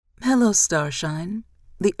Hello, Starshine.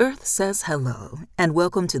 The Earth says hello, and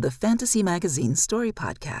welcome to the Fantasy Magazine Story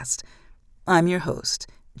Podcast. I'm your host,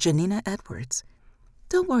 Janina Edwards.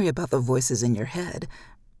 Don't worry about the voices in your head.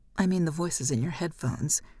 I mean the voices in your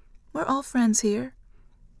headphones. We're all friends here.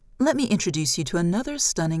 Let me introduce you to another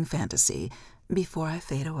stunning fantasy before I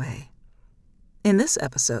fade away. In this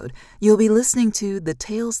episode, you'll be listening to The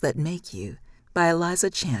Tales That Make You by Eliza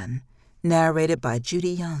Chan, narrated by Judy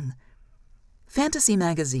Young. Fantasy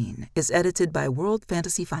Magazine is edited by World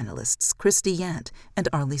Fantasy finalists Christy Yant and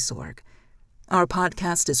Arlie Sorg. Our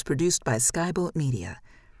podcast is produced by Skyboat Media.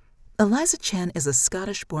 Eliza Chan is a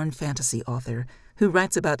Scottish-born fantasy author who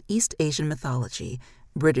writes about East Asian mythology,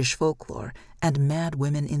 British folklore, and mad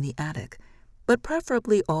women in the attic, but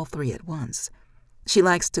preferably all three at once. She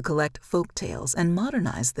likes to collect folk tales and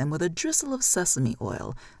modernize them with a drizzle of sesame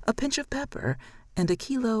oil, a pinch of pepper, and a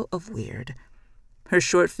kilo of weird. Her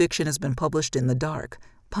short fiction has been published in The Dark,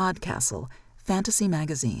 Podcastle, Fantasy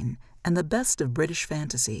Magazine, and The Best of British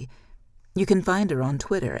Fantasy. You can find her on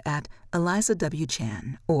Twitter at Eliza W.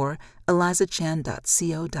 Chan or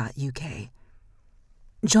elizachan.co.uk.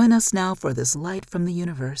 Join us now for this light from the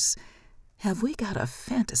universe. Have we got a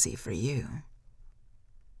fantasy for you?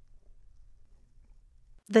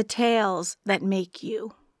 The Tales That Make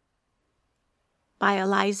You by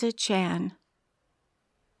Eliza Chan.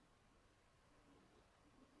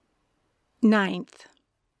 9th.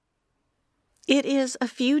 It is a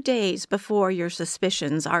few days before your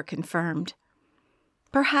suspicions are confirmed.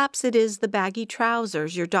 Perhaps it is the baggy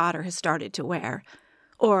trousers your daughter has started to wear,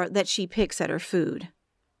 or that she picks at her food.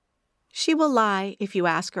 She will lie if you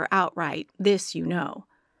ask her outright, this you know.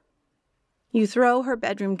 You throw her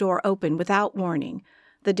bedroom door open without warning,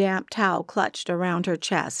 the damp towel clutched around her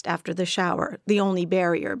chest after the shower, the only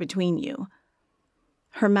barrier between you.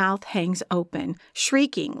 Her mouth hangs open,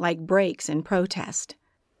 shrieking like brakes in protest.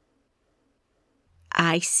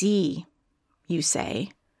 "I see," you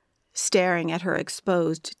say, staring at her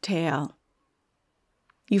exposed tail.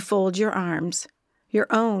 You fold your arms, your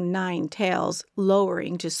own 9 tails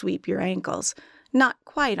lowering to sweep your ankles, not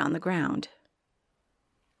quite on the ground.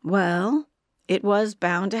 Well, it was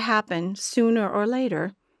bound to happen sooner or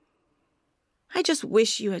later. I just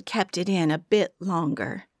wish you had kept it in a bit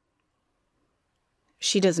longer.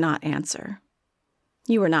 She does not answer.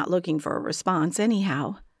 You were not looking for a response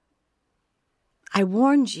anyhow. I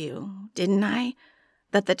warned you, didn't I,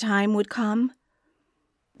 that the time would come?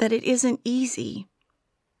 That it isn't easy.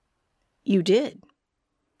 You did.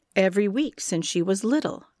 Every week since she was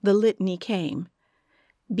little, the litany came.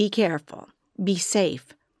 Be careful. Be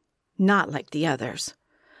safe. Not like the others.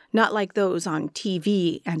 Not like those on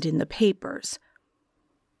TV and in the papers.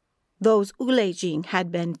 Those Ulejing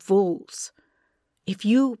had been fools. If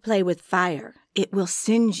you play with fire, it will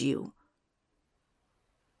singe you.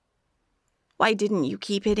 Why didn't you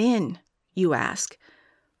keep it in? You ask.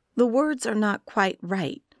 The words are not quite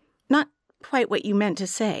right, not quite what you meant to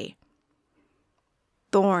say.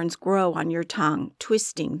 Thorns grow on your tongue,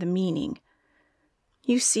 twisting the meaning.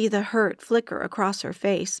 You see the hurt flicker across her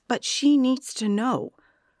face, but she needs to know.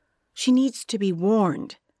 She needs to be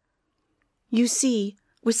warned. You see,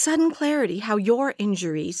 with sudden clarity, how your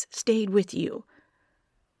injuries stayed with you.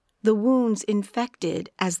 The wounds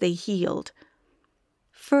infected as they healed.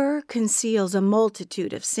 Fur conceals a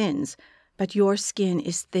multitude of sins, but your skin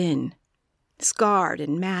is thin, scarred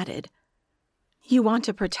and matted. You want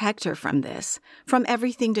to protect her from this, from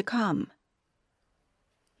everything to come.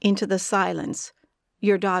 Into the silence,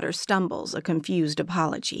 your daughter stumbles a confused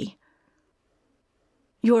apology.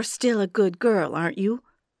 You're still a good girl, aren't you?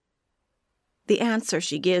 The answer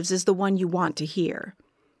she gives is the one you want to hear.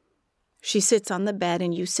 She sits on the bed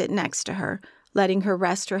and you sit next to her, letting her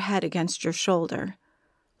rest her head against your shoulder,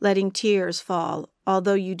 letting tears fall,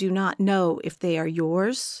 although you do not know if they are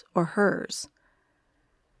yours or hers.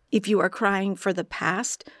 If you are crying for the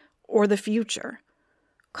past or the future,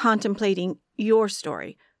 contemplating your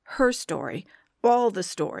story, her story, all the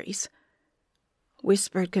stories,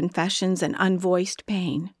 whispered confessions and unvoiced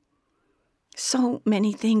pain. So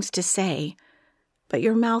many things to say, but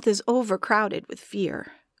your mouth is overcrowded with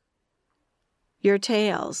fear. Your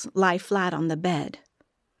tails lie flat on the bed,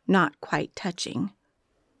 not quite touching.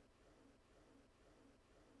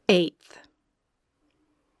 8th.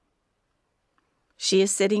 She is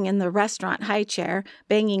sitting in the restaurant high chair,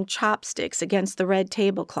 banging chopsticks against the red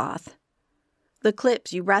tablecloth. The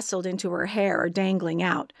clips you wrestled into her hair are dangling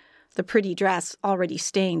out, the pretty dress already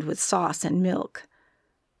stained with sauce and milk.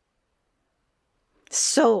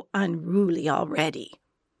 So unruly already.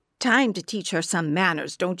 Time to teach her some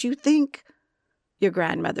manners, don't you think? Your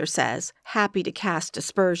grandmother says, happy to cast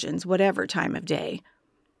aspersions whatever time of day.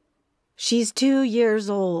 She's 2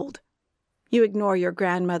 years old. You ignore your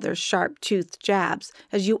grandmother's sharp-toothed jabs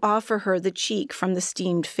as you offer her the cheek from the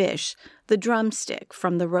steamed fish, the drumstick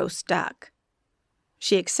from the roast duck.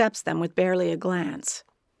 She accepts them with barely a glance.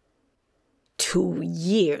 2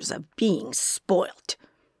 years of being spoilt.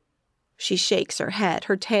 She shakes her head,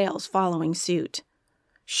 her tails following suit.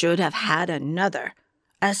 Should have had another.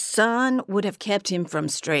 A son would have kept him from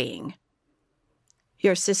straying.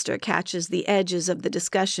 Your sister catches the edges of the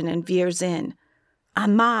discussion and veers in.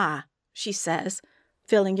 Amma, she says,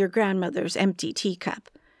 filling your grandmother's empty teacup.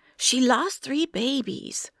 She lost 3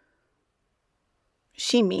 babies.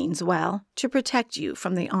 She means well, to protect you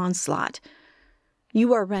from the onslaught.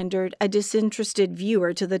 You are rendered a disinterested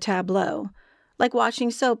viewer to the tableau, like watching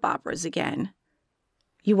soap operas again.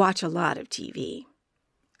 You watch a lot of TV.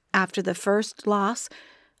 After the first loss,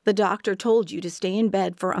 the doctor told you to stay in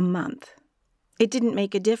bed for a month. It didn't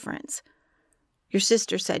make a difference. Your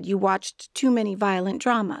sister said you watched too many violent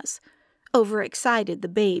dramas, overexcited the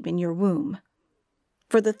babe in your womb.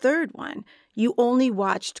 For the third one, you only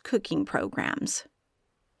watched cooking programs.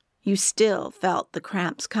 You still felt the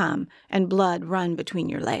cramps come and blood run between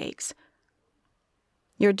your legs.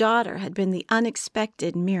 Your daughter had been the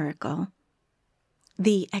unexpected miracle,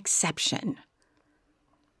 the exception.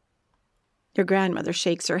 Your grandmother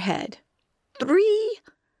shakes her head. 3?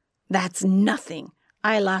 That's nothing.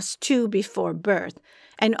 I lost 2 before birth,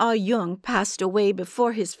 and Ah Young passed away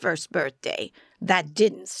before his first birthday. That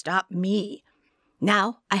didn't stop me.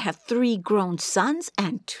 Now I have 3 grown sons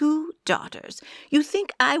and 2 daughters. You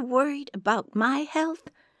think I worried about my health?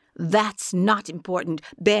 That's not important.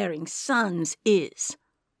 Bearing sons is.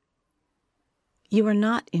 You are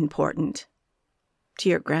not important. To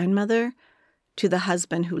your grandmother, to the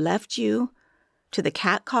husband who left you, to the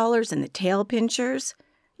catcallers and the tail pinchers,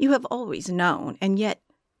 you have always known, and yet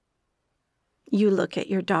you look at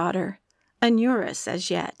your daughter, a neurus as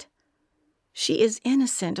yet. She is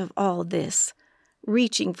innocent of all this,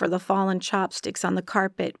 reaching for the fallen chopsticks on the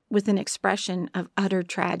carpet with an expression of utter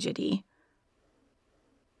tragedy.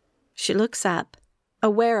 She looks up,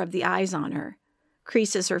 aware of the eyes on her,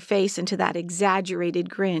 creases her face into that exaggerated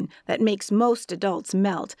grin that makes most adults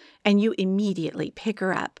melt, and you immediately pick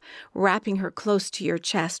her up, wrapping her close to your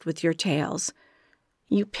chest with your tails.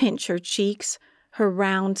 You pinch her cheeks, her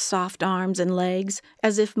round, soft arms and legs,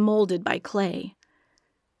 as if molded by clay.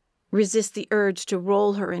 Resist the urge to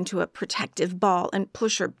roll her into a protective ball and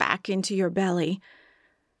push her back into your belly.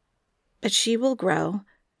 But she will grow,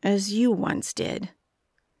 as you once did.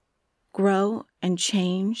 Grow and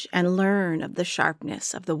change and learn of the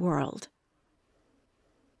sharpness of the world.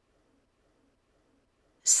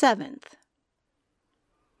 7th.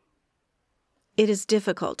 It is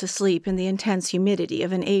difficult to sleep in the intense humidity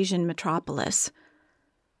of an Asian metropolis.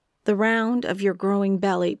 The round of your growing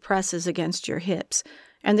belly presses against your hips,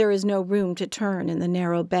 and there is no room to turn in the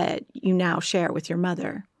narrow bed you now share with your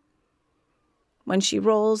mother. When she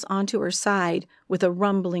rolls onto her side with a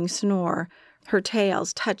rumbling snore, her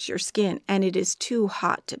tails touch your skin, and it is too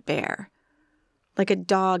hot to bear, like a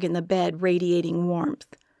dog in the bed radiating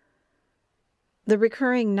warmth. The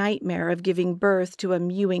recurring nightmare of giving birth to a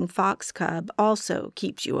mewing fox cub also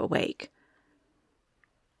keeps you awake.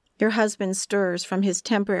 Your husband stirs from his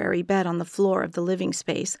temporary bed on the floor of the living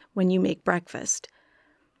space when you make breakfast.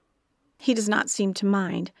 He does not seem to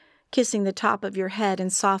mind, kissing the top of your head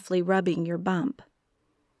and softly rubbing your bump.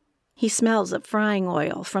 He smells of frying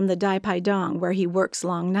oil from the Dai Pai Dong where he works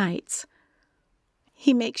long nights.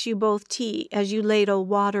 He makes you both tea as you ladle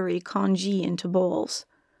watery congee into bowls.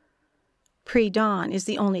 Pre-dawn is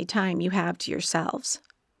the only time you have to yourselves.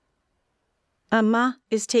 Amma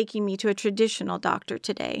is taking me to a traditional doctor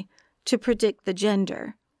today to predict the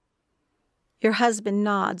gender. Your husband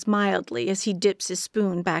nods mildly as he dips his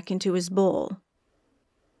spoon back into his bowl.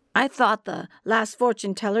 I thought the last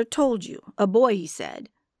fortune teller told you. A boy, he said.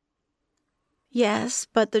 Yes,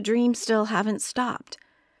 but the dreams still haven't stopped.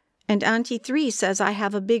 And Auntie 3 says I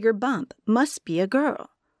have a bigger bump. Must be a girl.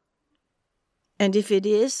 And if it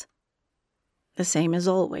is? The same as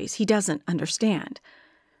always. He doesn't understand.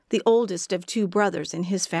 The oldest of 2 brothers in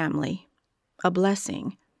his family. A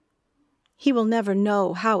blessing. He will never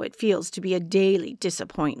know how it feels to be a daily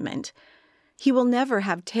disappointment. He will never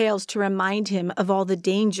have tales to remind him of all the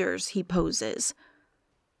dangers he poses.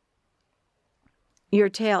 Your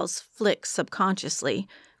tails flick subconsciously,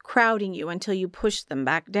 crowding you until you push them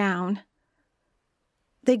back down.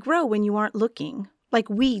 They grow when you aren't looking, like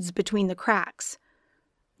weeds between the cracks.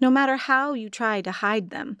 No matter how you try to hide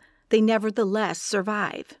them, they nevertheless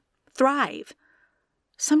survive, thrive.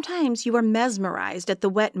 Sometimes you are mesmerized at the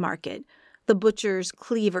wet market, the butcher's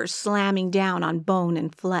cleaver slamming down on bone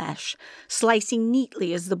and flesh, slicing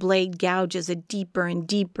neatly as the blade gouges a deeper and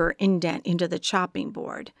deeper indent into the chopping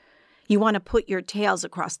board. You want to put your tails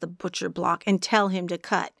across the butcher block and tell him to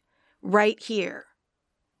cut. Right here.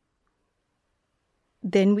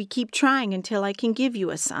 Then we keep trying until I can give you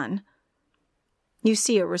a son. You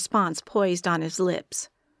see a response poised on his lips.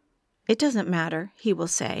 It doesn't matter, he will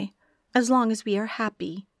say. As long as we are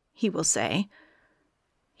happy, he will say.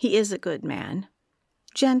 He is a good man,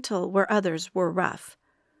 gentle where others were rough.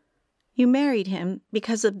 You married him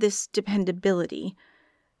because of this dependability,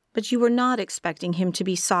 but you were not expecting him to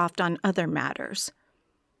be soft on other matters.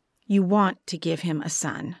 You want to give him a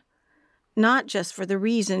son, not just for the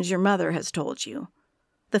reasons your mother has told you,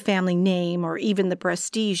 the family name or even the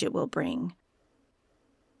prestige it will bring.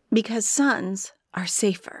 Because sons are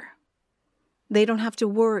safer. They don't have to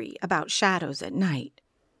worry about shadows at night.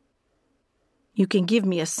 You can give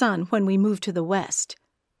me a son when we move to the West,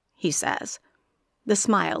 he says. The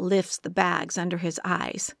smile lifts the bags under his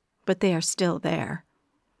eyes, but they are still there.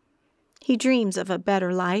 He dreams of a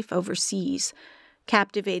better life overseas,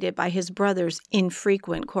 captivated by his brother's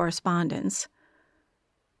infrequent correspondence.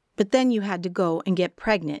 But then you had to go and get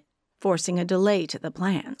pregnant, forcing a delay to the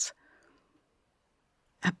plans.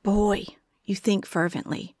 A boy, you think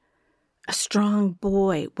fervently. A strong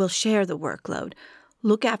boy will share the workload,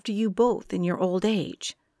 look after you both in your old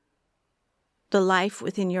age. The life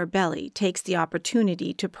within your belly takes the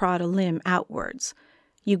opportunity to prod a limb outwards.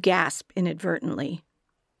 You gasp inadvertently.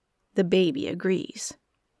 The baby agrees.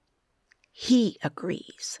 He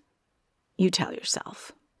agrees, you tell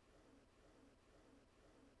yourself.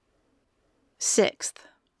 6th.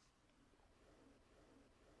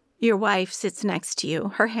 Your wife sits next to you,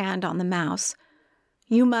 her hand on the mouse.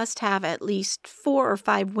 You must have at least 4 or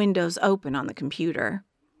 5 windows open on the computer.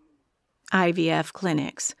 IVF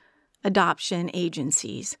clinics, adoption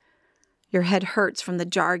agencies. Your head hurts from the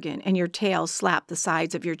jargon and your tail slaps the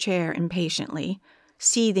sides of your chair impatiently.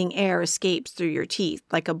 Seething air escapes through your teeth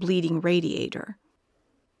like a bleeding radiator.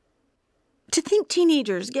 To think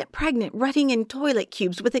teenagers get pregnant rutting in toilet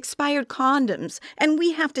cubes with expired condoms, and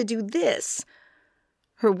we have to do this.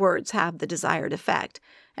 Her words have the desired effect,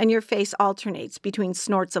 and your face alternates between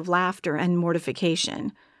snorts of laughter and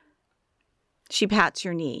mortification. She pats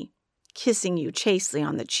your knee, kissing you chastely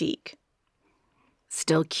on the cheek.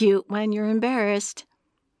 Still cute when you're embarrassed.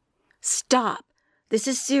 Stop. This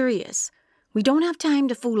is serious. We don't have time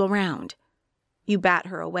to fool around. You bat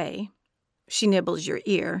her away. She nibbles your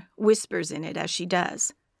ear, whispers in it as she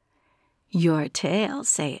does. Your tales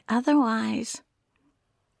say otherwise.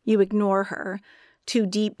 You ignore her, too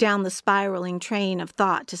deep down the spiraling train of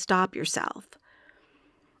thought to stop yourself.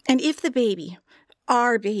 And if the baby,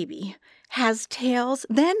 our baby, has tails,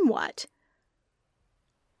 then what?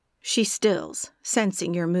 She stills,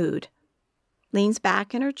 sensing your mood, leans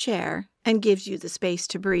back in her chair, and gives you the space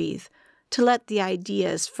to breathe, to let the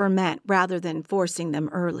ideas ferment rather than forcing them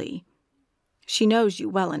early. She knows you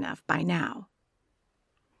well enough by now.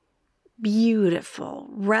 Beautiful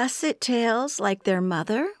russet tails like their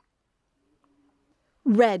mother?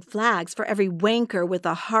 Red flags for every wanker with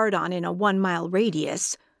a hard-on in a 1-mile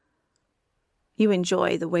radius. You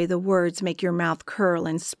enjoy the way the words make your mouth curl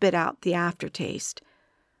and spit out the aftertaste.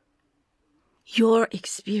 Your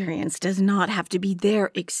experience does not have to be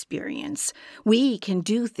their experience. We can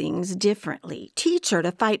do things differently. Teach her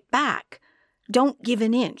to fight back. Don't give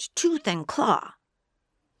an inch, tooth and claw.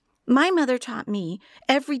 My mother taught me.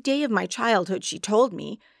 Every day of my childhood, she told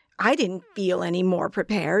me. I didn't feel any more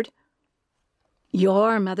prepared.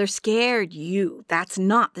 Your mother scared you. That's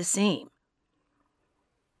not the same.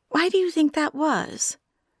 Why do you think that was?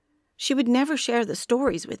 She would never share the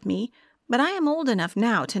stories with me, but I am old enough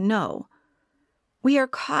now to know. We are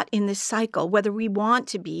caught in this cycle whether we want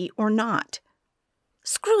to be or not.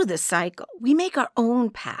 Screw the cycle. We make our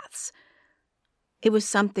own paths. It was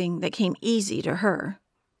something that came easy to her.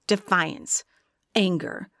 Defiance,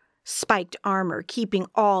 anger, spiked armor keeping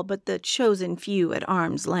all but the chosen few at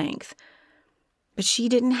arm's length. But she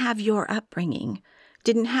didn't have your upbringing,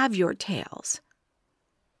 didn't have your tales.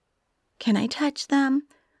 Can I touch them?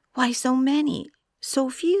 Why so many,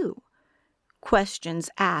 so few?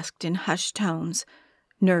 Questions asked in hushed tones,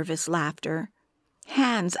 nervous laughter,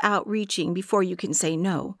 hands outreaching before you can say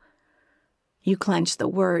no. You clench the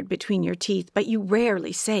word between your teeth, but you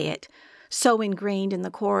rarely say it, so ingrained in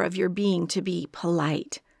the core of your being to be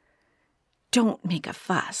polite. Don't make a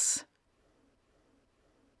fuss.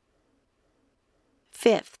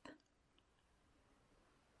 5th.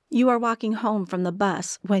 You are walking home from the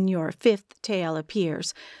bus when your 5th tail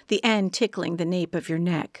appears, the end tickling the nape of your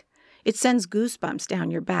neck. It sends goosebumps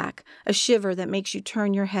down your back, a shiver that makes you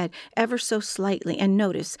turn your head ever so slightly and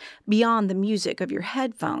notice, beyond the music of your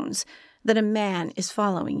headphones, that a man is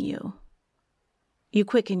following you. You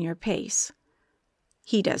quicken your pace.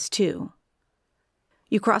 He does too.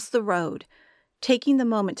 You cross the road, taking the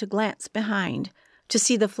moment to glance behind to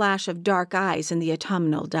see the flash of dark eyes in the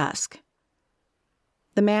autumnal dusk.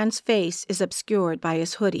 The man's face is obscured by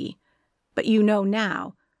his hoodie, but you know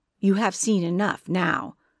now, you have seen enough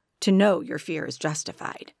now, to know your fear is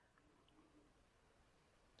justified.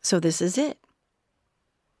 So this is it.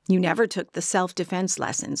 You never took the self-defense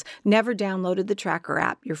lessons, never downloaded the tracker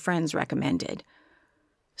app your friends recommended.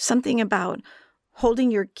 Something about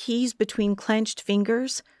holding your keys between clenched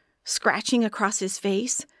fingers, scratching across his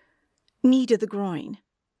face, knee to the groin.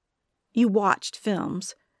 You watched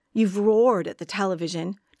films. You've roared at the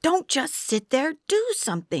television. Don't just sit there, do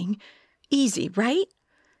something. Easy, right?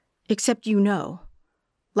 Except you know.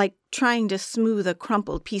 Like trying to smooth a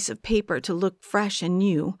crumpled piece of paper to look fresh and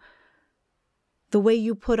new. The way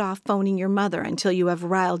you put off phoning your mother until you have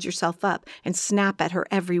riled yourself up and snap at her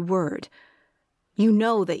every word. You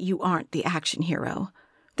know that you aren't the action hero,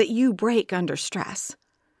 that you break under stress.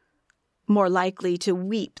 More likely to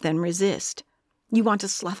weep than resist. You want to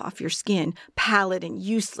slough off your skin, pallid and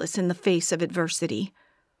useless in the face of adversity.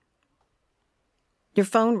 Your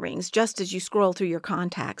phone rings just as you scroll through your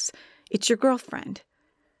contacts. It's your girlfriend.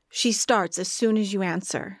 She starts as soon as you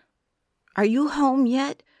answer. Are you home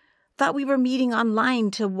yet? Thought we were meeting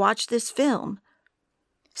online to watch this film.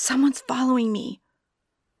 Someone's following me.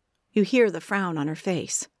 You hear the frown on her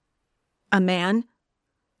face. A man?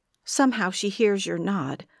 Somehow she hears your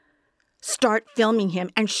nod. Start filming him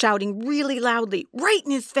and shouting really loudly, right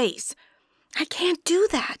in his face. I can't do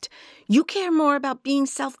that. You care more about being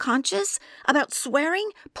self-conscious? About swearing?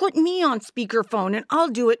 Put me on speakerphone and I'll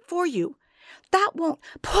do it for you. That won't...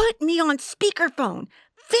 Put me on speakerphone.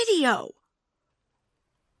 Video.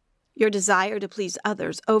 Your desire to please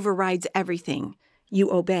others overrides everything.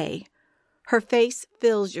 You obey. Her face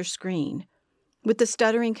fills your screen. With the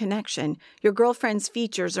stuttering connection, your girlfriend's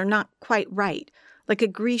features are not quite right, like a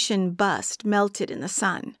Grecian bust melted in the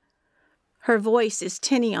sun. Her voice is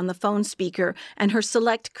tinny on the phone speaker, and her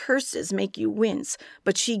select curses make you wince,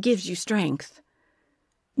 but she gives you strength.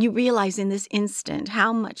 You realize in this instant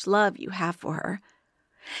how much love you have for her.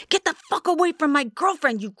 Get the fuck away from my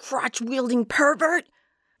girlfriend, you crotch-wielding pervert!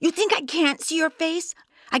 You think I can't see your face?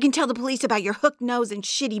 I can tell the police about your hooked nose and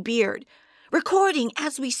shitty beard. Recording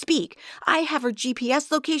as we speak. I have her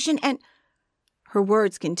GPS location and... Her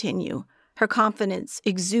words continue, her confidence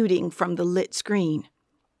exuding from the lit screen.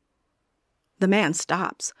 The man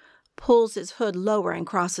stops, pulls his hood lower and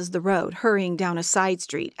crosses the road, hurrying down a side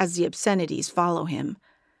street as the obscenities follow him.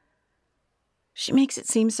 She makes it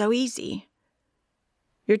seem so easy.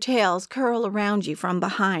 Your tails curl around you from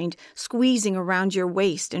behind, squeezing around your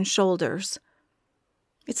waist and shoulders.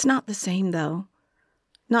 It's not the same, though.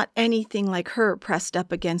 Not anything like her pressed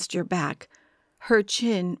up against your back, her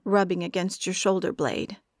chin rubbing against your shoulder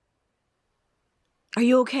blade. Are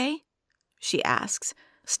you okay? She asks,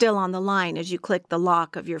 still on the line as you click the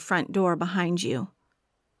lock of your front door behind you.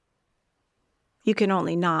 You can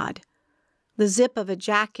only nod. The zip of a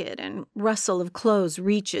jacket and rustle of clothes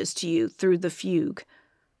reaches to you through the fugue.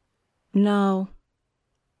 No,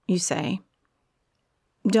 you say.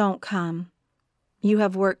 Don't come. You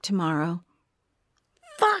have work tomorrow.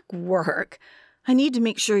 Fuck work. I need to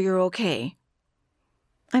make sure you're okay.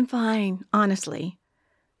 I'm fine, honestly.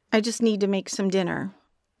 I just need to make some dinner.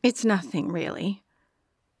 It's nothing, really.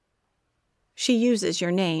 She uses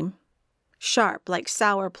your name, sharp like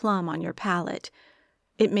sour plum on your palate.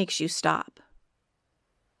 It makes you stop.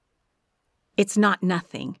 It's not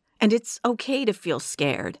nothing, and it's okay to feel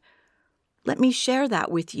scared. Let me share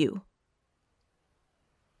that with you.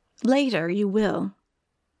 Later, you will.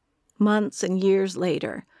 Months and years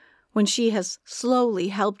later, when she has slowly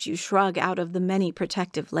helped you shrug out of the many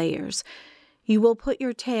protective layers, you will put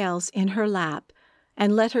your tails in her lap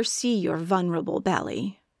and let her see your vulnerable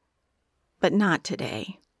belly. But not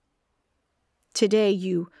today. Today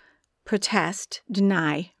you protest,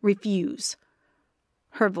 deny, refuse.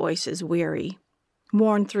 Her voice is weary,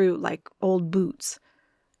 worn through like old boots.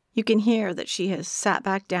 You can hear that she has sat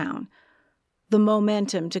back down, the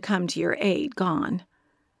momentum to come to your aid gone.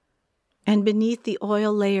 And beneath the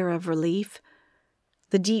oil layer of relief,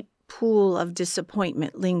 the deep pool of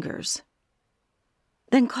disappointment lingers.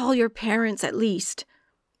 Then call your parents at least.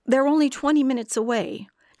 They're only 20 minutes away.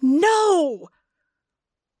 No!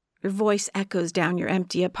 Your voice echoes down your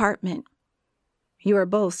empty apartment. You are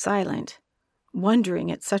both silent,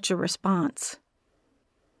 wondering at such a response.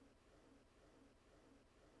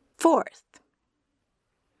 Fourth,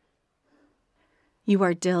 you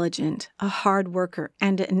are diligent, a hard worker,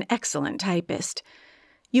 and an excellent typist.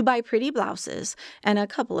 You buy pretty blouses and a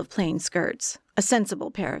couple of plain skirts, a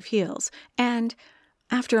sensible pair of heels, and,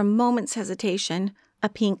 after a moment's hesitation, a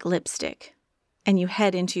pink lipstick, and you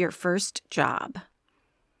head into your first job.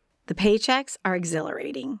 The paychecks are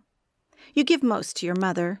exhilarating. You give most to your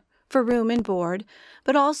mother, for room and board,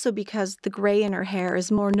 but also because the gray in her hair is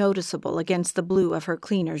more noticeable against the blue of her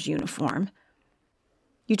cleaner's uniform.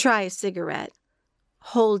 You try a cigarette,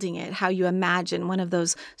 holding it how you imagine one of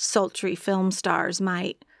those sultry film stars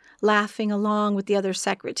might, laughing along with the other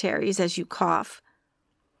secretaries as you cough.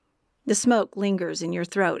 The smoke lingers in your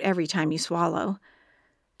throat every time you swallow,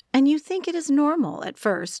 and you think it is normal at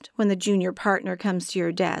first when the junior partner comes to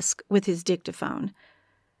your desk with his dictaphone.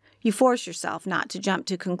 You force yourself not to jump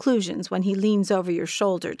to conclusions when he leans over your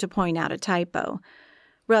shoulder to point out a typo,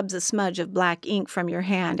 rubs a smudge of black ink from your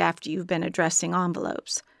hand after you've been addressing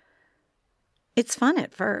envelopes. It's fun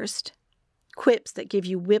at first. Quips that give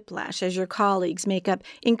you whiplash as your colleagues make up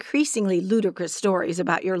increasingly ludicrous stories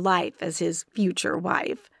about your life as his future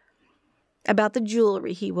wife, about the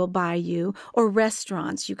jewelry he will buy you or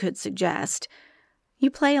restaurants you could suggest.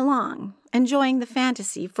 You play along, enjoying the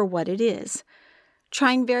fantasy for what it is,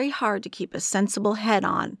 trying very hard to keep a sensible head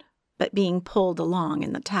on, but being pulled along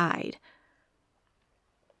in the tide.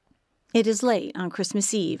 It is late on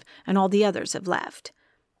Christmas Eve, and all the others have left.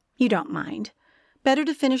 You don't mind. Better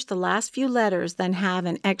to finish the last few letters than have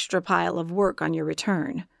an extra pile of work on your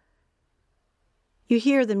return. You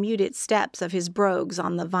hear the muted steps of his brogues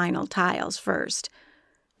on the vinyl tiles first,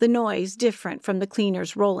 the noise different from the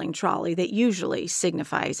cleaner's rolling trolley that usually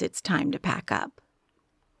signifies it's time to pack up.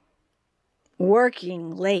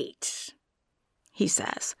 "Working late," he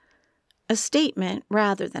says, a statement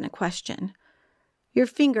rather than a question. Your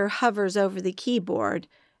finger hovers over the keyboard,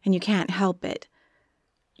 and you can't help it.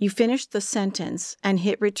 You finish the sentence and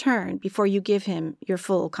hit return before you give him your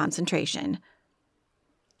full concentration.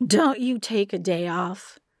 "Don't you take a day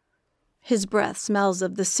off?" His breath smells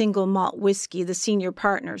of the single malt whiskey the senior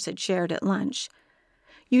partners had shared at lunch.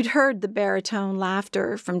 You'd heard the baritone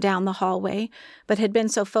laughter from down the hallway, but had been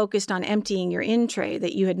so focused on emptying your in-tray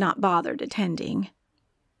that you had not bothered attending.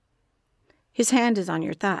 His hand is on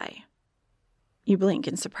your thigh. You blink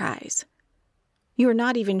in surprise. You are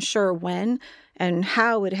not even sure when and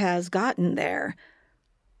how it has gotten there.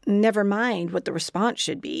 Never mind what the response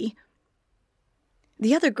should be.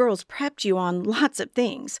 The other girls prepped you on lots of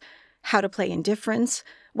things: how to play indifference,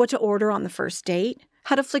 what to order on the first date,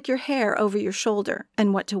 how to flick your hair over your shoulder,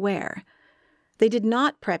 and what to wear. They did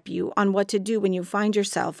not prep you on what to do when you find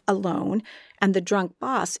yourself alone and the drunk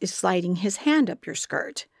boss is sliding his hand up your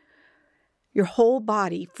skirt. Your whole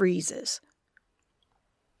body freezes.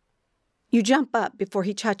 You jump up before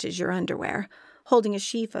he touches your underwear, holding a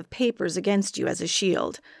sheaf of papers against you as a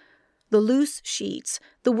shield. The loose sheets,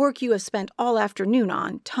 the work you have spent all afternoon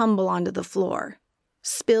on, tumble onto the floor.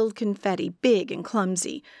 Spilled confetti, big and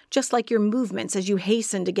clumsy, just like your movements as you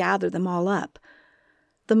hasten to gather them all up.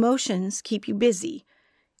 The motions keep you busy,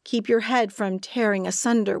 keep your head from tearing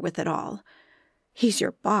asunder with it all. He's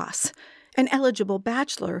your boss, an eligible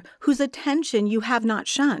bachelor whose attention you have not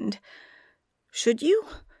shunned. Should you?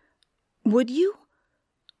 Would you?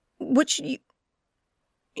 What should you?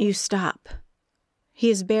 You stop. He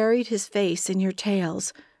has buried his face in your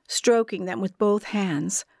tails, stroking them with both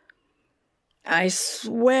hands. "I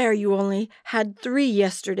swear you only had 3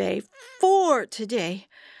 yesterday, 4 today.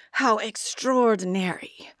 How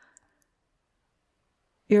extraordinary."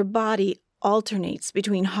 Your body alternates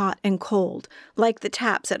between hot and cold, like the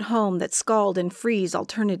taps at home that scald and freeze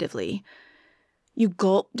alternatively. You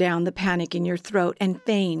gulp down the panic in your throat and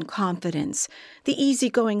feign confidence, the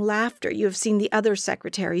easygoing laughter you have seen the other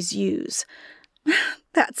secretaries use.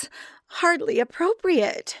 "That's hardly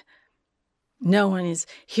appropriate." "No one is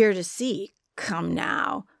here to see. Come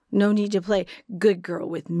now, no need to play good girl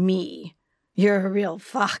with me. You're a real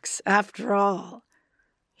fox after all."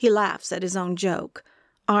 He laughs at his own joke,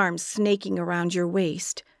 arms snaking around your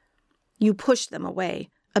waist. You push them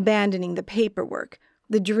away, abandoning the paperwork,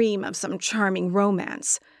 the dream of some charming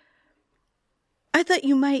romance. "I thought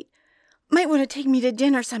you might want to take me to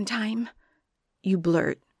dinner sometime," you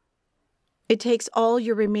blurt. It takes all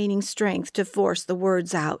your remaining strength to force the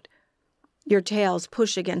words out. Your tails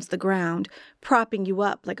push against the ground, propping you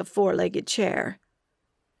up like a 4-legged chair.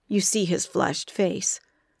 You see his flushed face,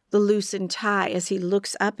 the loosened tie as he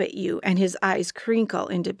looks up at you and his eyes crinkle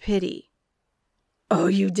into pity. "Oh,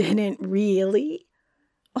 you didn't really?"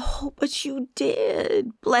 "Oh, but you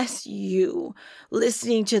did. Bless you.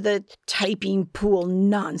 Listening to the typing pool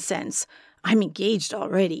nonsense. I'm engaged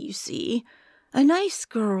already, you see. A nice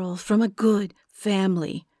girl from a good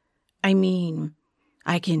family. I mean,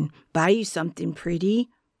 I can buy you something pretty.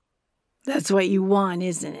 That's what you want,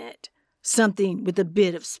 isn't it? Something with a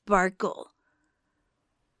bit of sparkle.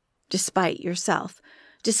 Despite yourself,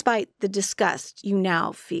 despite the disgust you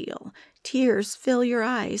now feel, tears fill your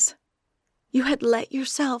eyes. You had let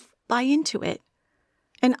yourself buy into it.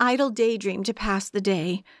 An idle daydream to pass the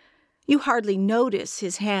day. You hardly notice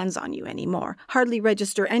his hands on you anymore, hardly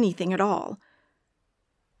register anything at all.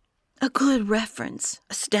 A good reference,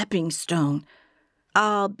 a stepping stone.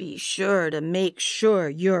 I'll be sure to make sure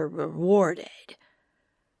you're rewarded.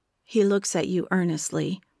 He looks at you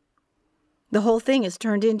earnestly. The whole thing has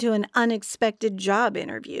turned into an unexpected job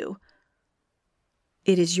interview.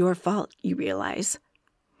 It is your fault, you realize.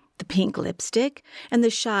 The pink lipstick and the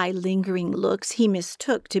shy, lingering looks he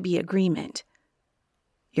mistook to be agreement.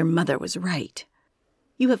 Your mother was right.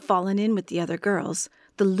 You have fallen in with the other girls,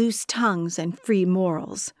 the loose tongues and free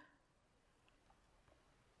morals.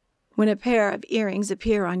 When a pair of earrings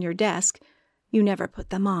appear on your desk, you never put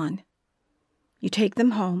them on. You take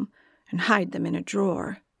them home and hide them in a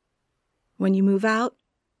drawer. When you move out,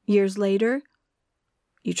 years later,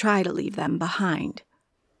 you try to leave them behind.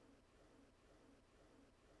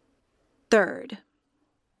 Third,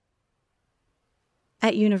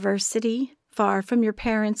 at university, far from your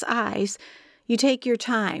parents' eyes, you take your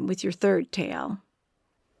time with your third tale.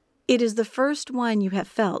 It is the first one you have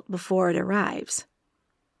felt before it arrives.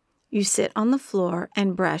 You sit on the floor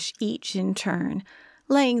and brush each in turn,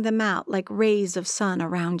 laying them out like rays of sun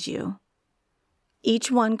around you. Each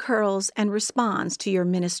one curls and responds to your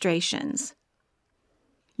ministrations.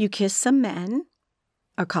 You kiss some men,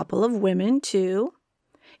 a couple of women too.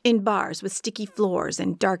 In bars with sticky floors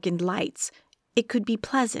and darkened lights, it could be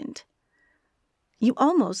pleasant. You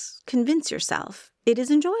almost convince yourself it is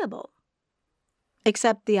enjoyable.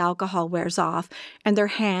 Except the alcohol wears off and their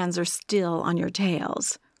hands are still on your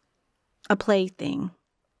tails. A plaything.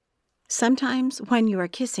 Sometimes when you are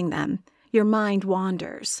kissing them, your mind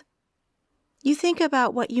wanders. You think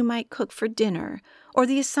about what you might cook for dinner or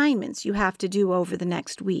the assignments you have to do over the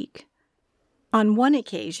next week. On one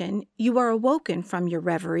occasion, you are awoken from your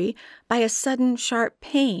reverie by a sudden sharp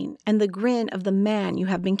pain and the grin of the man you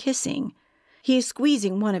have been kissing. He is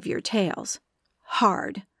squeezing one of your tails.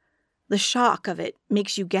 Hard. The shock of it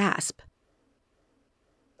makes you gasp.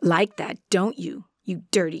 Like that, don't you, you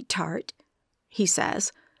dirty tart? He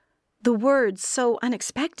says. The words so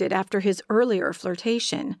unexpected after his earlier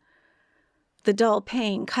flirtation. The dull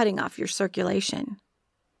pain cutting off your circulation.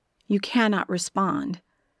 You cannot respond.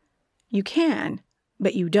 You can,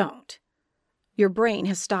 but you don't. Your brain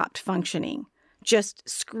has stopped functioning, just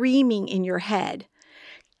screaming in your head,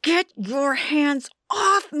 "Get your hands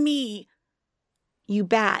off me!" You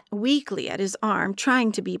bat weakly at his arm,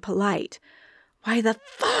 trying to be polite. Why the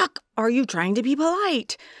fuck are you trying to be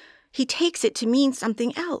polite? He takes it to mean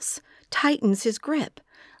something else, tightens his grip,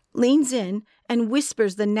 leans in and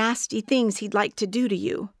whispers the nasty things he'd like to do to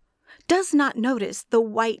you. Does not notice the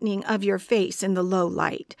whitening of your face in the low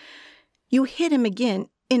light. You hit him again,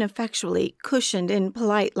 ineffectually, cushioned in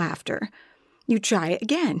polite laughter. You try it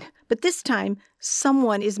again, but this time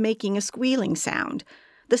someone is making a squealing sound,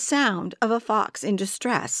 the sound of a fox in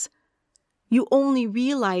distress. You only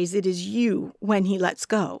realize it is you when he lets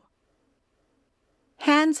go.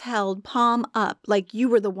 Hands held palm up like you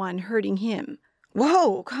were the one hurting him.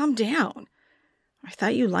 Whoa, calm down. I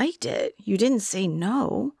thought you liked it. You didn't say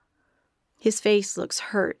no. His face looks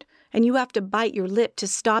hurt, and you have to bite your lip to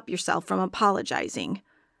stop yourself from apologizing.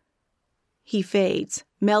 He fades,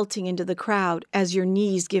 melting into the crowd as your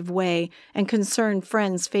knees give way and concerned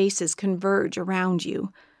friends' faces converge around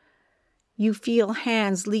you. You feel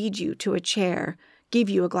hands lead you to a chair, give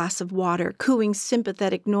you a glass of water, cooing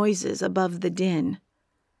sympathetic noises above the din.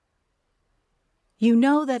 You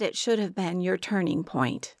know that it should have been your turning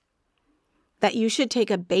point. That you should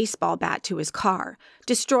take a baseball bat to his car,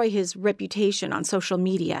 destroy his reputation on social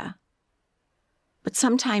media. But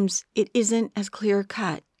sometimes it isn't as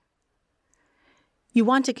clear-cut. You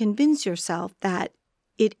want to convince yourself that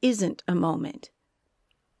it isn't a moment,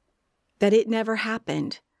 that it never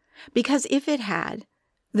happened, because if it had,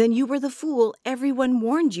 then you were the fool everyone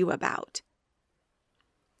warned you about.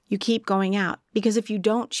 You keep going out, because if you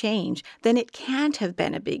don't change, then it can't have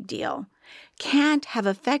been a big deal, can't have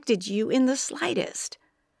affected you in the slightest.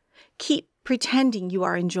 Keep pretending you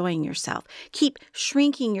are enjoying yourself. Keep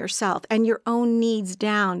shrinking yourself and your own needs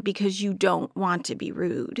down because you don't want to be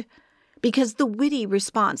rude. Because the witty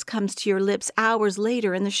response comes to your lips hours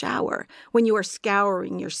later in the shower when you are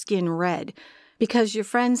scouring your skin red. Because your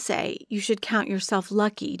friends say you should count yourself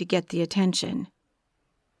lucky to get the attention.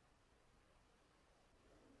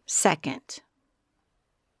 Second,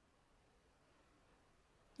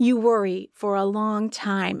 you worry for a long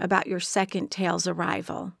time about your second tail's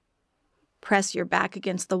arrival. Press your back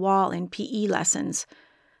against the wall in PE lessons.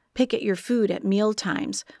 Pick at your food at meal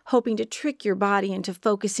times, hoping to trick your body into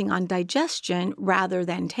focusing on digestion rather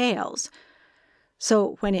than tails.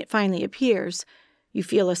 So when it finally appears, you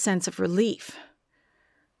feel a sense of relief.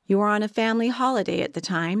 You are on a family holiday at the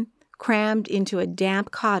time, crammed into a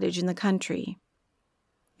damp cottage in the country.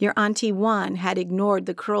 Your Auntie One had ignored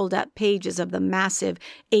the curled-up pages of the massive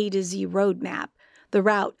A to Z road map, the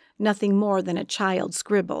route nothing more than a child's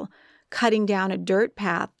scribble, cutting down a dirt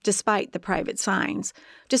path despite the private signs,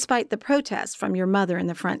 despite the protests from your mother in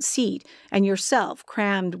the front seat and yourself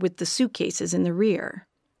crammed with the suitcases in the rear.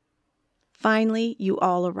 Finally, you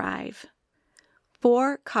all arrive.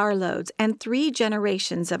 4 carloads and 3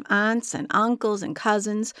 generations of aunts and uncles and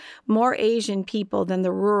cousins, more Asian people than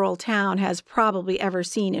the rural town has probably ever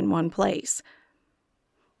seen in one place.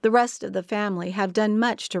 The rest of the family have done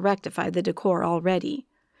much to rectify the decor already.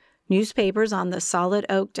 Newspapers on the solid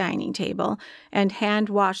oak dining table and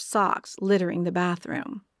hand-washed socks littering the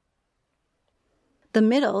bathroom. The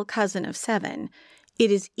middle cousin of 7,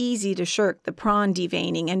 it is easy to shirk the prawn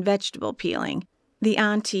deveining and vegetable peeling. The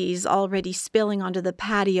aunties already spilling onto the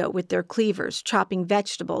patio with their cleavers, chopping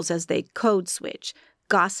vegetables as they code switch,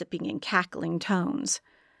 gossiping in cackling tones.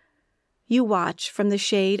 You watch from the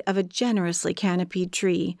shade of a generously canopied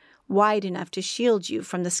tree, wide enough to shield you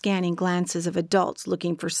from the scanning glances of adults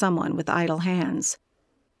looking for someone with idle hands.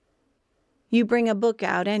 You bring a book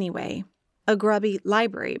out anyway, a grubby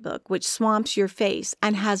library book which swamps your face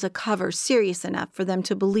and has a cover serious enough for them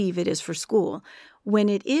to believe it is for school, when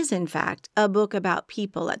it is, in fact, a book about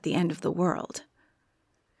people at the end of the world.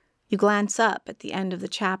 You glance up at the end of the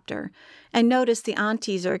chapter and notice the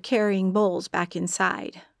aunties are carrying bowls back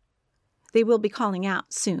inside. They will be calling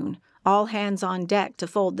out soon, all hands on deck to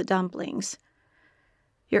fold the dumplings.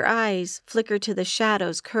 Your eyes flicker to the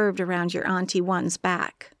shadows curved around your Auntie One's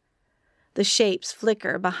back. The shapes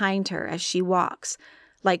flicker behind her as she walks,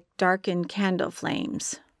 like darkened candle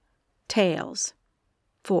flames. Tails.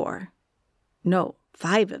 4. No,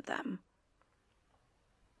 5 of them.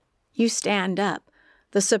 You stand up,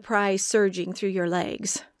 the surprise surging through your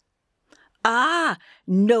legs. Ah,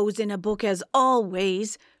 nose in a book as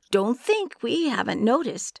always. Don't think we haven't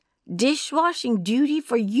noticed. Dishwashing duty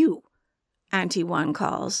for you, Auntie One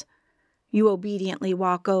calls. You obediently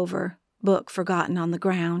walk over, book forgotten on the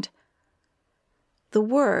ground. The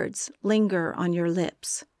words linger on your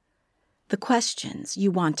lips, the questions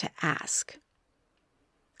you want to ask.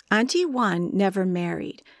 Auntie One never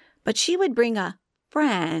married, but she would bring a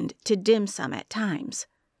friend to dim sum at times.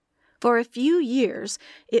 For a few years,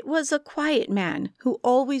 it was a quiet man who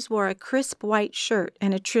always wore a crisp white shirt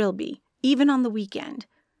and a trilby, even on the weekend.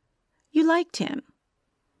 You liked him.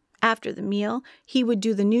 After the meal, he would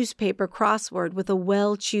do the newspaper crossword with a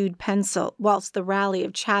well-chewed pencil whilst the rally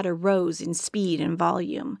of chatter rose in speed and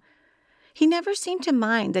volume. He never seemed to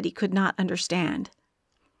mind that he could not understand.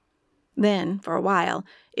 Then, for a while,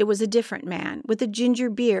 it was a different man with a ginger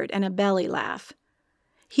beard and a belly laugh.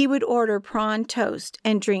 He would order prawn toast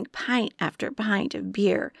and drink pint after pint of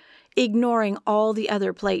beer, ignoring all the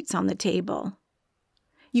other plates on the table.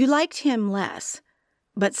 You liked him less,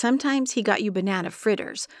 but sometimes he got you banana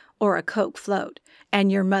fritters or a Coke float,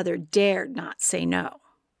 and your mother dared not say no.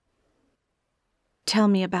 Tell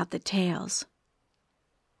me about the tails.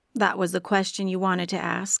 That was the question you wanted to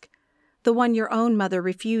ask, the one your own mother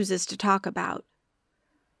refuses to talk about.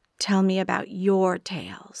 Tell me about your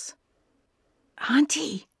tails.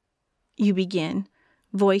 Auntie, you begin,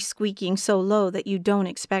 voice squeaking so low that you don't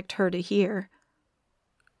expect her to hear.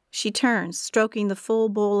 She turns, stroking the full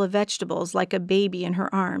bowl of vegetables like a baby in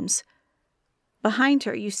her arms. Behind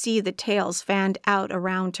her, you see the tails fanned out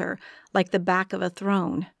around her like the back of a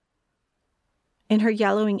throne. In her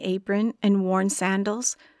yellowing apron and worn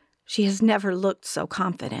sandals, she has never looked so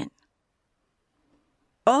confident.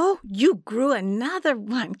 Oh, you grew another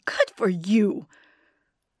one. Good for you.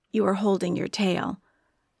 You are holding your tail,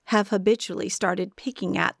 have habitually started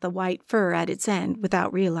picking at the white fur at its end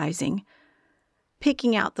without realizing.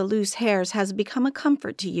 Picking out the loose hairs has become a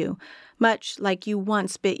comfort to you, much like you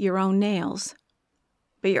once bit your own nails.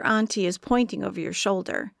 But your auntie is pointing over your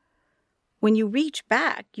shoulder. When you reach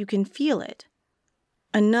back, you can feel it.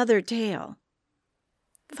 Another tail.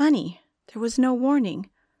 Funny, there was no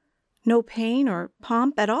warning. No pain or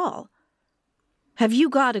pomp at all. Have you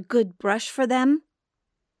got a good brush for them?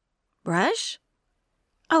 Brush?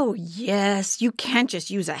 Oh, yes, you can't just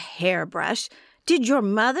use a hairbrush. Did your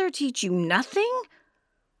mother teach you nothing?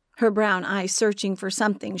 Her brown eyes searching for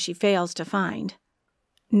something she fails to find.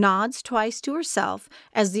 Nods twice to herself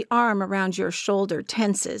as the arm around your shoulder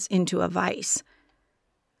tenses into a vice.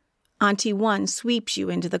 Auntie One sweeps you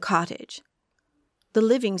into the cottage. The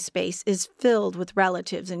living space is filled with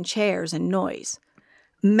relatives and chairs and noise.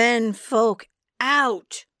 "Men folk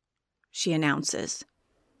out," she announces.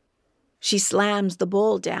 She slams the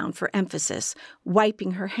bowl down for emphasis,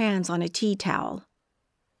 wiping her hands on a tea towel.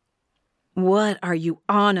 "What are you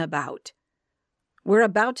on about?" "We're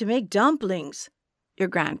about to make dumplings," your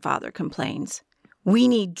grandfather complains. "We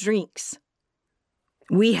need drinks."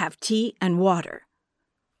 "We have tea and water."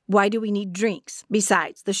 "Why do we need drinks?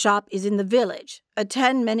 Besides, the shop is in the village, a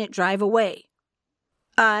 10-minute drive away."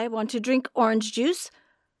 "I want to drink orange juice,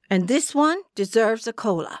 and this one deserves a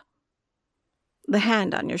cola." The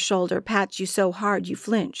hand on your shoulder pats you so hard you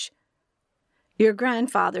flinch. Your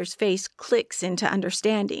grandfather's face clicks into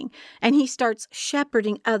understanding, and he starts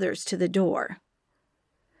shepherding others to the door.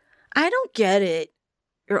 "I don't get it,"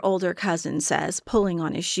 your older cousin says, pulling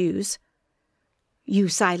on his shoes. You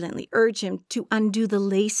silently urge him to undo the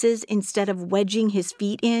laces instead of wedging his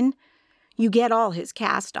feet in. You get all his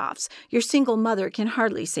cast-offs. Your single mother can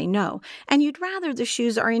hardly say no, and you'd rather the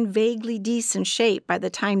shoes are in vaguely decent shape by the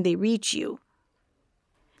time they reach you.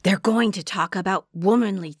 "They're going to talk about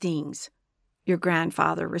womanly things," your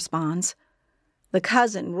grandfather responds. The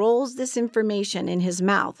cousin rolls this information in his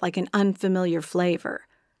mouth like an unfamiliar flavor,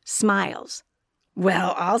 smiles.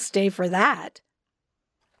 "Well, I'll stay for that."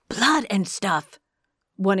 "Blood and stuff,"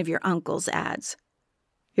 one of your uncles adds.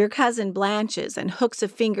 Your cousin blanches and hooks a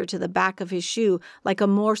finger to the back of his shoe like a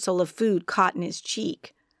morsel of food caught in his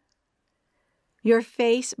cheek. Your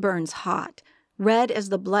face burns hot, red as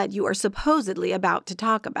the blood you are supposedly about to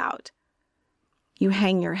talk about. You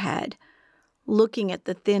hang your head, looking at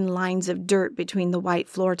the thin lines of dirt between the white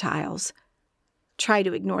floor tiles. Try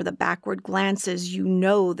to ignore the backward glances you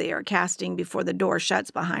know they are casting before the door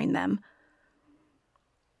shuts behind them.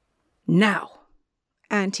 "Now,"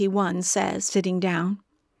 Auntie One says, sitting down.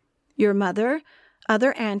 Your mother,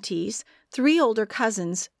 other aunties, 3 older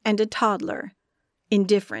cousins, and a toddler,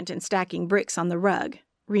 indifferent and stacking bricks on the rug,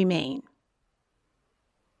 remain.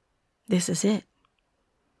 This is it.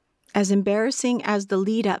 As embarrassing as the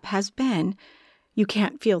lead-up has been, you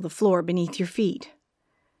can't feel the floor beneath your feet.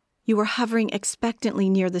 You are hovering expectantly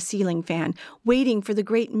near the ceiling fan, waiting for the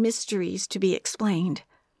great mysteries to be explained.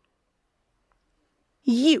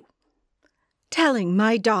 "You telling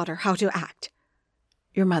my daughter how to act,"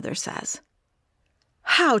 your mother says.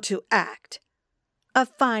 "How to act? A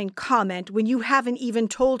fine comment when you haven't even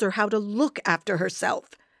told her how to look after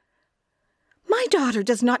herself. My daughter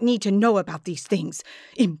does not need to know about these things,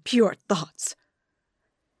 impure thoughts.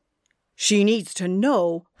 She needs to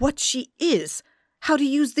know what she is, how to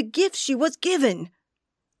use the gifts she was given."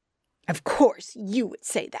 Of course you would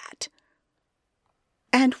say that.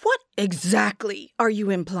 "And what exactly are you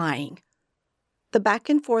implying?" The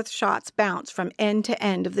back-and-forth shots bounce from end to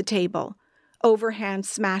end of the table. Overhand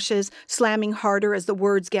smashes, slamming harder as the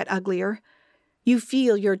words get uglier. You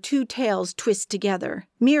feel your 2 tails twist together,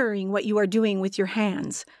 mirroring what you are doing with your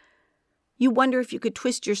hands. You wonder if you could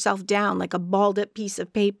twist yourself down like a balled-up piece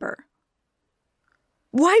of paper.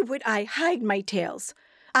 "Why would I hide my tails?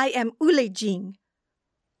 I am Ulejing."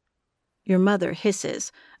 Your mother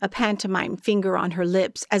hisses, a pantomime finger on her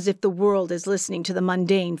lips as if the world is listening to the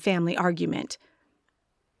mundane family argument.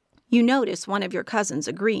 You notice one of your cousins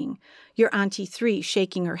agreeing, your Auntie 3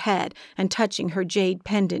 shaking her head and touching her jade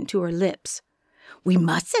pendant to her lips. "We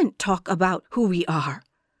mustn't talk about who we are."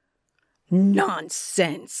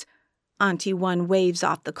 "Nonsense!" Auntie 1 waves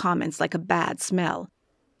off the comments like a bad smell.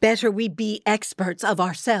 "Better we be experts of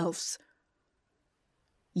ourselves."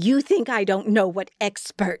 "You think I don't know what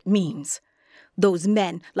expert means? Those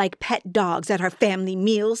men like pet dogs at our family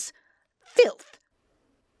meals? Filth!"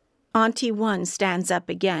 Auntie 1 stands up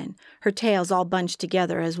again, her tails all bunched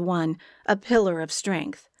together as one, a pillar of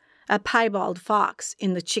strength, a piebald fox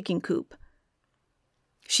in the chicken coop.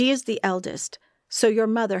 She is the eldest, so your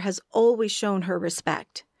mother has always shown her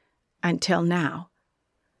respect, until now.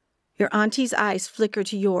 Your auntie's eyes flicker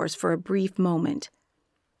to yours for a brief moment.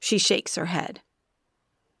 She shakes her head.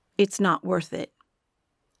 It's not worth it.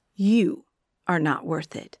 You are not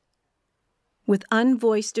worth it. With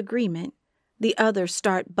unvoiced agreement, the others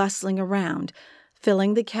start bustling around,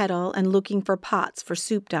 filling the kettle and looking for pots for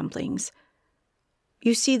soup dumplings.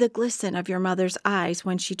 You see the glisten of your mother's eyes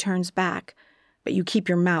when she turns back, but you keep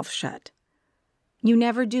your mouth shut. You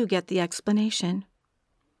never do get the explanation.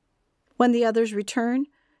 When the others return,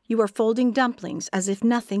 you are folding dumplings as if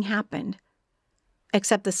nothing happened.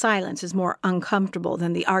 except the silence is more uncomfortable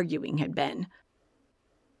than the arguing had been.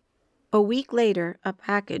 A week later, a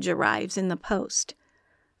package arrives in the post.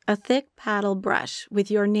 A thick paddle brush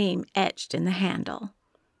with your name etched in the handle.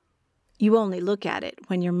 You only look at it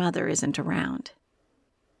when your mother isn't around.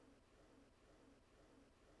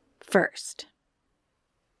 First.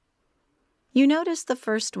 You notice the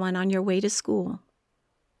first one on your way to school.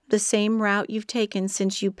 The same route you've taken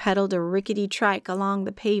since you pedaled a rickety trike along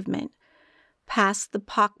the pavement, past the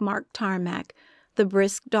pockmarked tarmac, the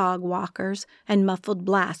brisk dog walkers, and muffled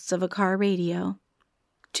blasts of a car radio.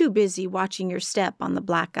 Too busy watching your step on the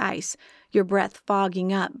black ice, your breath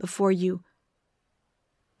fogging up before you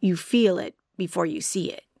feel it before you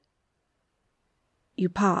see it. You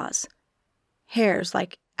pause. Hairs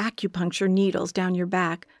like acupuncture needles down your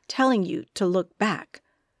back, telling you to look back.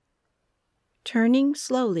 Turning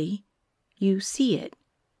slowly, you see it.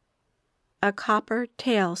 A copper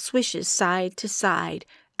tail swishes side to side,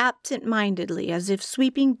 absent-mindedly as if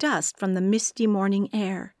sweeping dust from the misty morning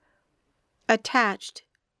air. Attached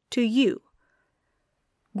to you.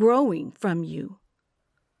 Growing from you.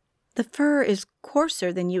 The fur is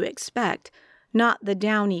coarser than you expect, not the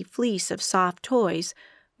downy fleece of soft toys,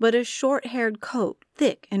 but a short-haired coat,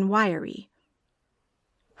 thick and wiry.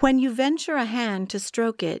 When you venture a hand to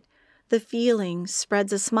stroke it, the feeling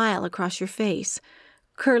spreads a smile across your face,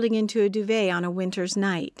 curling into a duvet on a winter's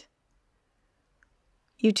night.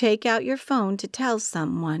 You take out your phone to tell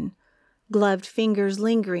someone, gloved fingers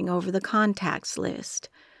lingering over the contacts list.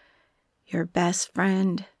 Your best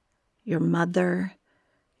friend, your mother,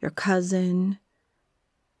 your cousin.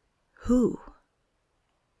 Who?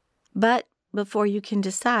 But before you can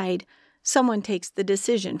decide, someone takes the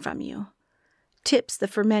decision from you, tips the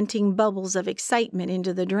fermenting bubbles of excitement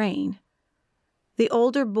into the drain. The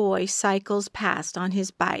older boy cycles past on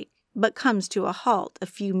his bike, but comes to a halt a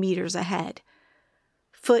few meters ahead.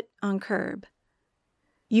 Foot on curb.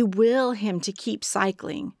 You will him to keep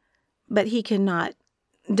cycling, but he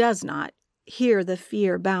does not, hear the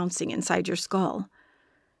fear bouncing inside your skull.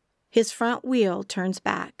 His front wheel turns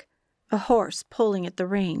back, a horse pulling at the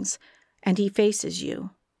reins, and he faces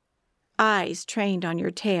you. Eyes trained on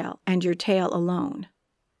your tail and your tail alone.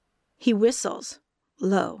 He whistles,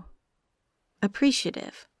 low,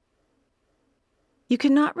 appreciative. You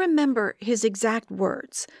cannot remember his exact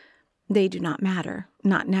words. They do not matter,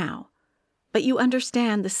 not now. But you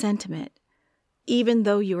understand the sentiment, even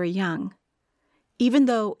though you are young. Even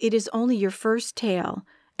though it is only your first tail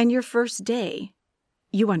and your first day,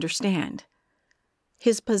 you understand.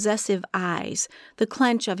 His possessive eyes, the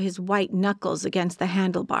clench of his white knuckles against the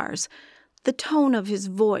handlebars, the tone of his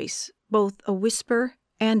voice, both a whisper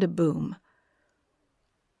and a boom.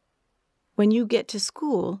 When you get to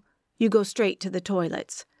school, you go straight to the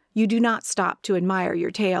toilets. You do not stop to admire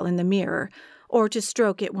your tail in the mirror or to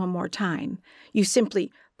stroke it one more time. You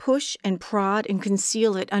simply push and prod and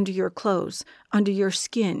conceal it under your clothes, under your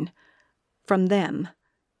skin, from them,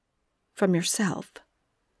 from yourself.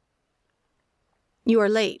 You are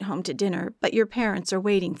late home to dinner, but your parents are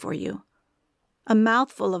waiting for you. A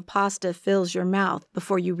mouthful of pasta fills your mouth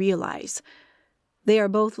before you realize. They are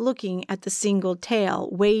both looking at the single tail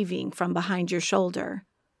waving from behind your shoulder.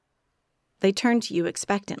 They turn to you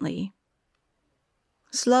expectantly.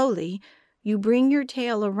 Slowly, you bring your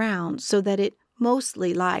tail around so that it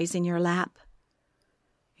mostly lies in your lap.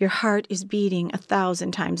 Your heart is beating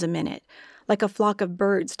 1,000 times a minute, like a flock of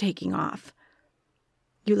birds taking off.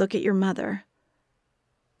 You look at your mother,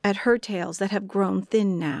 at her tails that have grown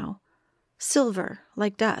thin now, silver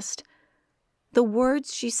like dust. The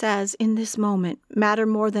words she says in this moment matter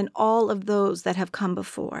more than all of those that have come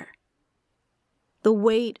before. The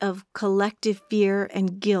weight of collective fear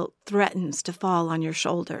and guilt threatens to fall on your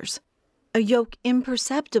shoulders, a yoke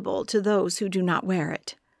imperceptible to those who do not wear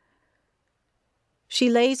it. She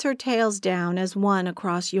lays her tails down as one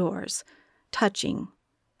across yours, touching,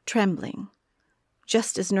 trembling,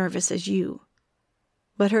 just as nervous as you.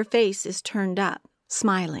 But her face is turned up,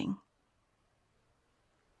 smiling.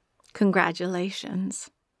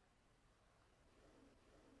 Congratulations.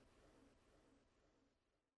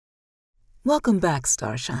 Welcome back,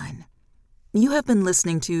 Starshine. You have been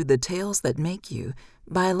listening to The Tales That Make You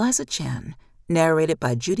by Eliza Chan, narrated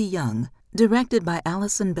by Judy Young, directed by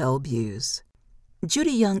Allison Bell Buse.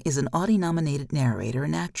 Judy Young is an Audie-nominated narrator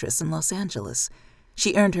and actress in Los Angeles.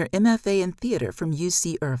 She earned her MFA in theater from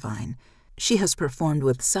UC Irvine. She has performed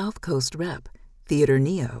with South Coast Rep, Theater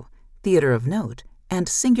Neo, Theater of Note, and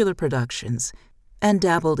Singular Productions, and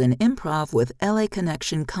dabbled in improv with LA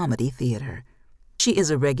Connection Comedy Theater. She is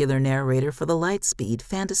a regular narrator for the Lightspeed,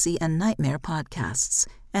 Fantasy, and Nightmare podcasts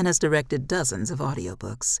and has directed dozens of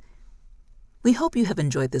audiobooks. We hope you have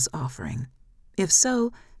enjoyed this offering. If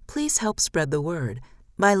so, please help spread the word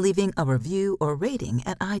by leaving a review or rating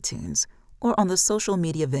at iTunes or on the social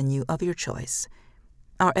media venue of your choice.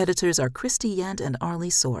 Our editors are Christy Yant and Arlie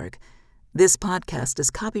Sorg. This podcast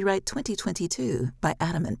is copyright 2022 by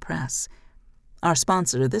Adamant Press. Our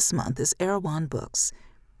sponsor this month is Erewhon Books.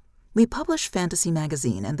 We publish Fantasy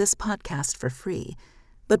Magazine and this podcast for free,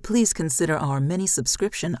 but please consider our many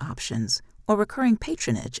subscription options or recurring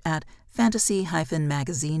patronage at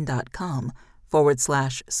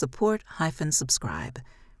fantasy-magazine.com/support-subscribe.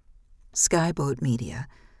 Skyboat Media,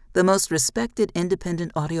 the most respected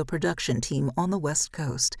independent audio production team on the West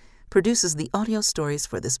Coast, produces the audio stories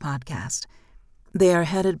for this podcast. They are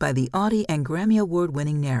headed by the Audie and Grammy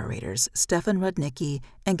Award-winning narrators Stefan Rudnicki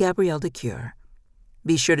and Gabrielle DeCure.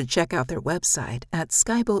 Be sure to check out their website at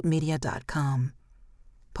skyboatmedia.com.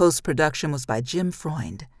 Post-production was by Jim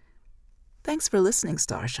Freund. Thanks for listening,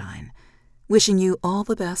 Starshine. Wishing you all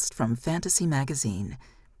the best from Fantasy Magazine.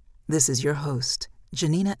 This is your host,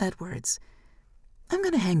 Janina Edwards. I'm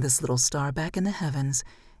going to hang this little star back in the heavens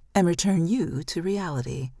and return you to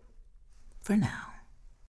reality. For now.